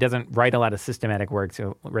thought. He doesn't write a lot of systematic works. He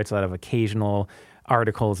writes a lot of occasional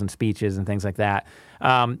articles and speeches and things like that.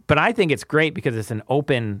 But I think it's great because it's an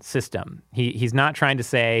open system. He's not trying to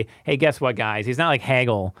say, hey, guess what, guys? He's not like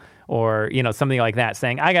Hegel or, something like that,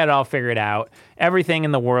 saying, I got it all figured out. Everything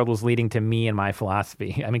in the world was leading to me and my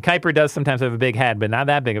philosophy. I mean, Kuyper does sometimes have a big head, but not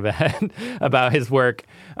that big of a head about his work.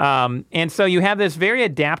 And so you have this very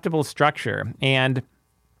adaptable structure. And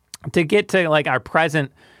to get to like our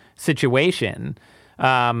present situation,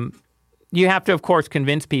 you have to, of course,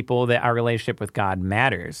 convince people that our relationship with God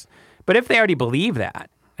matters. But if they already believe that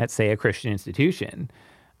at, say, a Christian institution,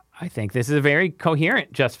 I think this is a very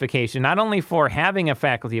coherent justification, not only for having a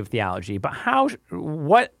faculty of theology, but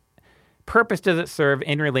what purpose does it serve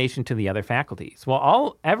in relation to the other faculties?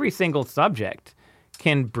 Well, every single subject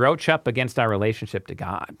can broach up against our relationship to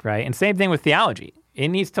God, right? And same thing with theology. It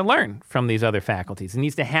needs to learn from these other faculties. It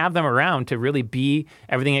needs to have them around to really be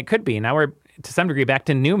everything it could be. Now we're, to some degree, back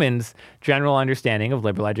to Newman's general understanding of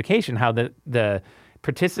liberal education, how the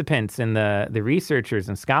participants and the researchers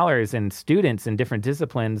and scholars and students in different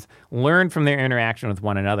disciplines learn from their interaction with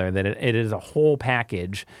one another, that it is a whole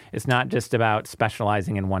package. It's not just about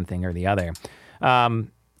specializing in one thing or the other.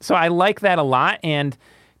 So I like that a lot. And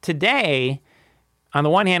today, on the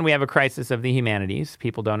one hand, we have a crisis of the humanities.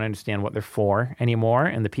 People don't understand what they're for anymore,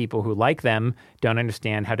 and the people who like them don't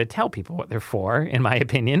understand how to tell people what they're for, in my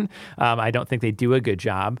opinion. I don't think they do a good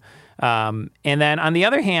job. And then on the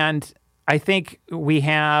other hand, I think we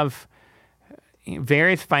have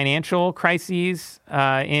various financial crises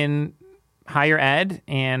in higher ed,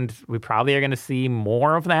 and we probably are going to see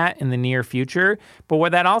more of that in the near future. But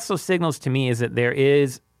what that also signals to me is that there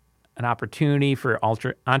is an opportunity for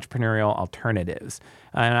entrepreneurial alternatives.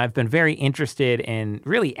 And I've been very interested in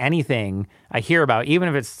really anything I hear about, even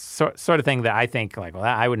if it's sort of thing that I think like, well,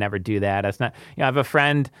 I would never do that. That's not. I have a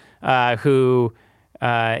friend who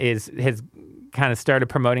has kind of started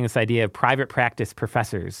promoting this idea of private practice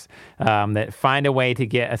professors that find a way to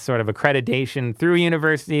get a sort of accreditation through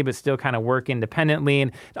university, but still kind of work independently,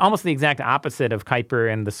 and almost the exact opposite of Kuyper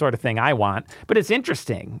and the sort of thing I want. But it's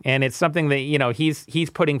interesting, and it's something that he's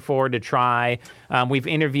putting forward to try. We've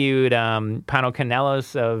interviewed Pano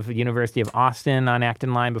Canelos of University of Austin on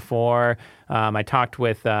Acton Line before. I talked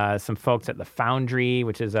with some folks at the Foundry,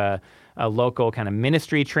 which is a local kind of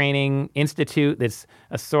ministry training institute that's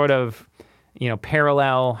a sort of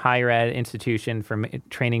parallel higher ed institution for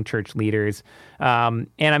training church leaders. And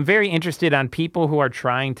I'm very interested on people who are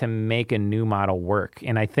trying to make a new model work.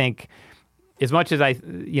 And I think as much as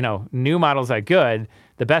new models are good,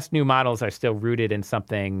 the best new models are still rooted in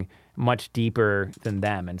something much deeper than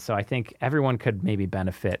them. And so I think everyone could maybe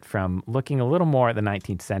benefit from looking a little more at the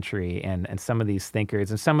 19th century and some of these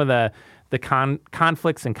thinkers and some of the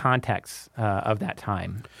conflicts and contexts of that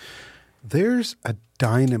time. There's a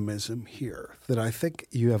dynamism here that I think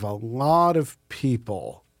you have a lot of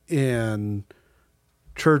people in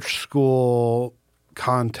church school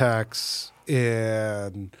contexts,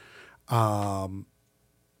 in a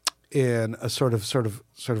sort of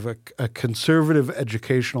a conservative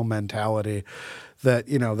educational mentality that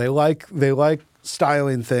they like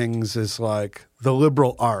styling things as like the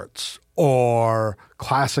liberal arts or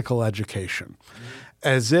classical education.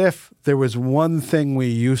 As if there was one thing we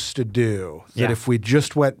used to do that if we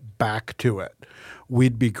just went back to it,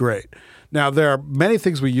 we'd be great. Now, there are many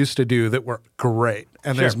things we used to do that were great,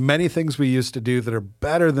 and there's many things we used to do that are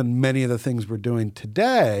better than many of the things we're doing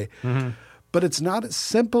today. Mm-hmm. But it's not as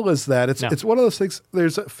simple as that. It's one of those things.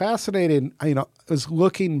 There's a fascinating. I was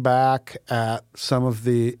looking back at some of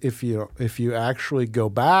the if you actually go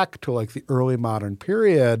back to like the early modern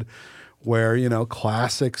period, where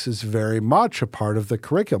classics is very much a part of the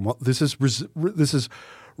curriculum. Well, this is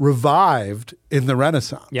revived in the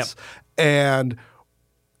Renaissance. Yep. And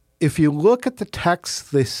if you look at the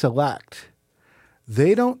texts they select,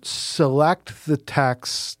 they don't select the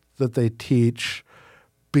texts that they teach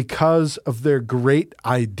because of their great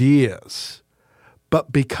ideas,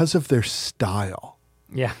 but because of their style.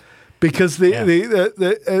 Yeah. Because because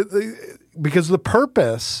the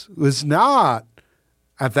purpose was not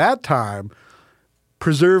at that time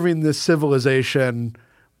preserving this civilization,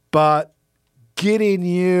 but getting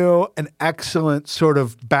you an excellent sort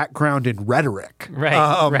of background in rhetoric,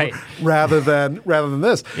 right? rather than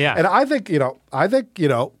this. Yeah. And I think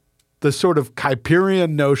the sort of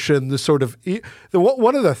Kuyperian notion,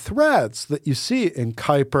 one of the threads that you see in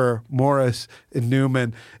Kuyper, Morris, and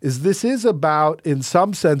Newman is this is about, in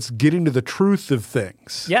some sense, getting to the truth of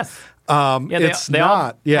things. Yes. They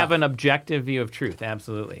all have an objective view of truth.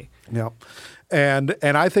 Absolutely. Yeah. And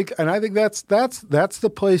I think that's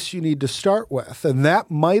the place you need to start with. And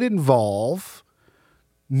that might involve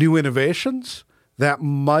new innovations. that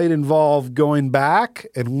might involve going back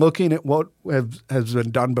and looking at what has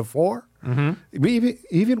been done before. Mm-hmm.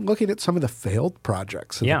 Even looking at some of the failed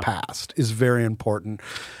projects in the past is very important,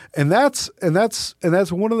 and that's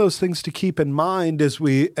one of those things to keep in mind as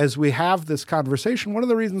we have this conversation. One of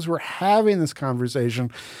the reasons we're having this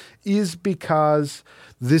conversation is because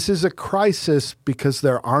this is a crisis because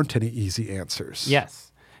there aren't any easy answers.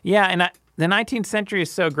 Yes, yeah, and the 19th century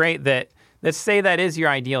is so great that let's say that is your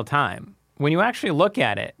ideal time. When you actually look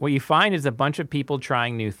at it, what you find is a bunch of people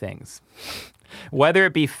trying new things. Whether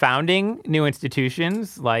it be founding new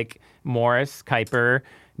institutions like Morris, Kuyper,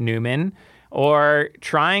 Newman, or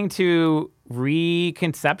trying to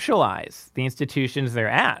reconceptualize the institutions they're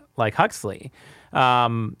at, like Huxley,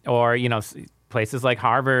 or places like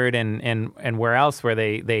Harvard and where else, where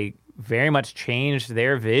they very much changed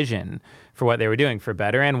their vision for what they were doing, for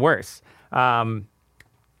better and worse.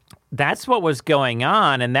 That's what was going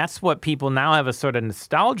on, and that's what people now have a sort of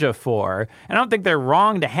nostalgia for. And I don't think they're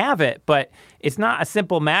wrong to have it, but it's not a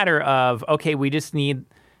simple matter of, okay, we just need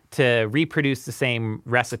to reproduce the same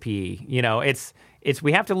recipe. It's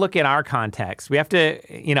we have to look at our context. We have to,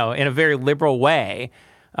 in a very liberal way,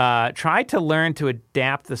 try to learn to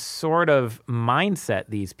adapt the sort of mindset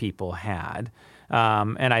these people had,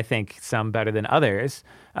 and I think some better than others,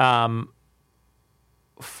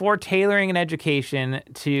 for tailoring an education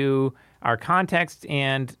to our context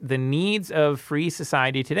and the needs of free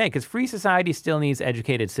society today. Because free society still needs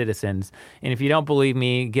educated citizens. And if you don't believe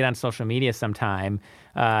me, get on social media sometime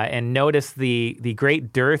and notice the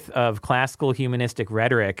great dearth of classical humanistic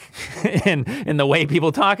rhetoric in the way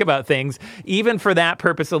people talk about things. Even for that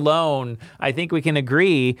purpose alone, I think we can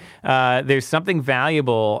agree there's something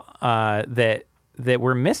valuable that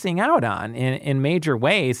we're missing out on in major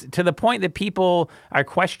ways, to the point that people are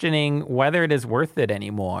questioning whether it is worth it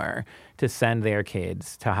anymore to send their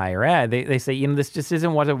kids to higher ed. They say, this just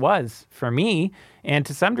isn't what it was for me. And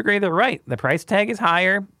to some degree, they're right. The price tag is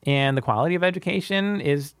higher, and the quality of education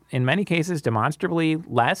is, in many cases, demonstrably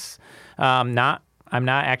less. I'm not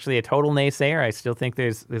actually a total naysayer. I still think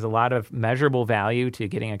there's a lot of measurable value to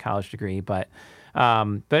getting a college degree, but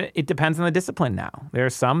it depends on the discipline now. There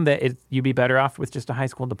are some that you'd be better off with just a high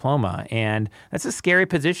school diploma. And that's a scary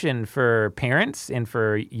position for parents and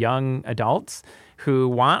for young adults who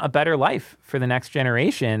want a better life for the next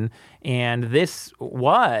generation. And this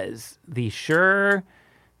was the sure,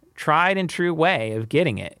 tried and true way of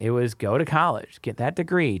getting it. It was go to college, get that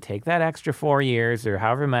degree, take that extra 4 years or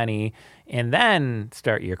however many, and then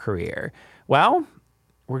start your career. Well,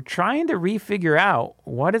 we're trying to refigure out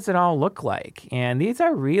what does it all look like. And these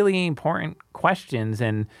are really important questions.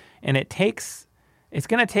 And it's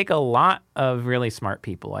going to take a lot of really smart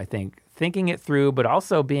people, I think, thinking it through, but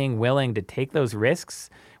also being willing to take those risks,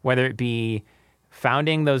 whether it be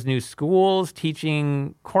founding those new schools,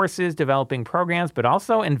 teaching courses, developing programs, but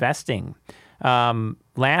also investing.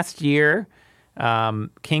 Last year,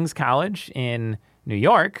 King's College in New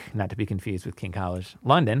York, not to be confused with King College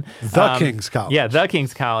London. King's College. Yeah, the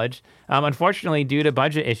King's College. Unfortunately, due to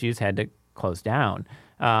budget issues, had to close down.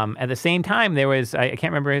 At the same time, there was, I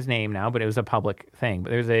can't remember his name now, but it was a public thing.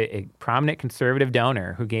 But there was a prominent conservative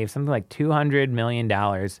donor who gave something like $200 million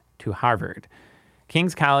to Harvard.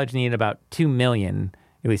 King's College needed about $2 million,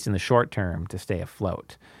 at least in the short term, to stay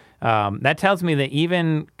afloat. That tells me that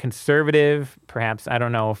even conservative, perhaps, I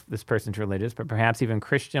don't know if this person's religious, but perhaps even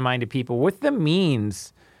Christian-minded people with the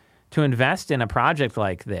means to invest in a project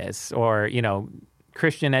like this, or,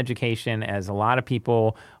 Christian education, as a lot of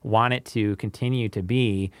people want it to continue to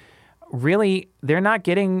be, really, they're not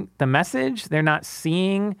getting the message. They're not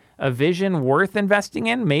seeing a vision worth investing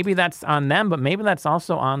in. Maybe that's on them, but maybe that's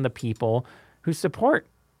also on the people who support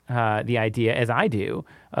the idea, as I do,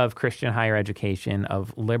 of Christian higher education,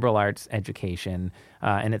 of liberal arts education,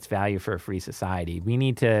 and its value for a free society. We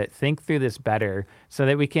need to think through this better so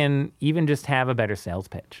that we can even just have a better sales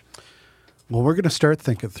pitch. Well, we're going to start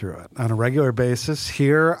thinking through it on a regular basis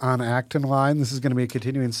here on Acton Line. This is going to be a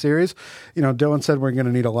continuing series. Dylan said we're going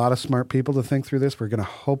to need a lot of smart people to think through this. We're going to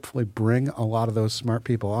hopefully bring a lot of those smart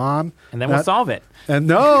people on. And then we'll solve it. And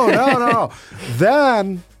no.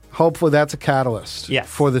 Then hopefully that's a catalyst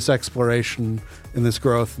for this exploration and this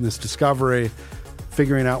growth and this discovery,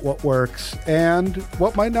 figuring out what works and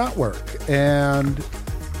what might not work, and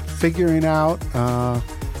figuring out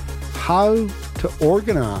how to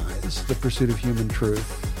organize the pursuit of human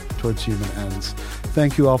truth towards human ends.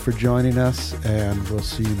 Thank you all for joining us, and we'll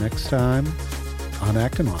see you next time on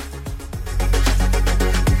Acton Line.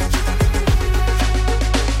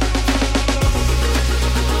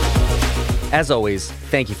 As always,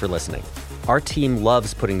 thank you for listening. Our team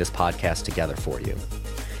loves putting this podcast together for you.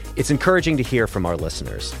 It's encouraging to hear from our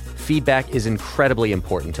listeners. Feedback is incredibly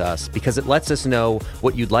important to us because it lets us know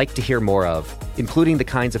what you'd like to hear more of, including the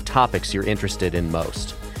kinds of topics you're interested in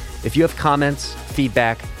most. If you have comments,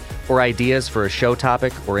 feedback, or ideas for a show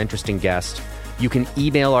topic or interesting guest, you can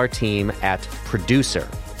email our team at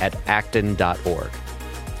producer@acton.org.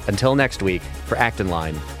 Until next week, for Acton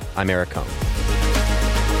Line, I'm Eric Cohn.